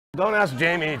Don't ask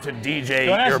Jamie to DJ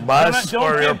your bus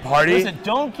or your party. Listen,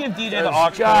 don't give DJ the aux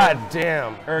cord. God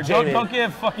damn. Or don't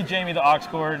give fucking Jamie the aux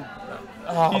cord.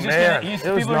 Oh, he's just man.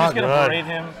 People are just going to berate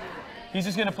him. He's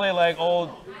just going to play like old,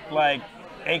 like,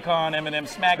 Akon, Eminem,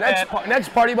 Smack That. Next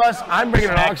party bus, I'm bringing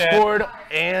an aux cord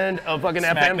and a fucking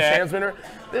FM transmitter.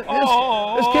 This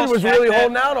kid was really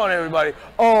holding out on everybody.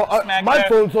 Oh, my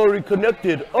phone's already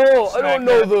connected. Oh, I don't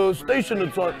know the station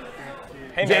it's on.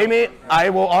 Hey, Jamie, I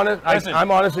will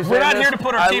I'm honestly saying we're not here to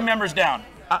put our team members down.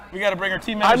 We got to bring our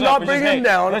team members up. I'm not bringing them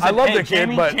down. Listen, I love the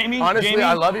kid, but honestly,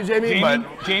 I love you, Jamie.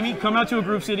 Jamie, come out to a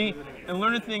Groove City and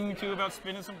learn a thing or two about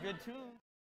spinning some good tunes.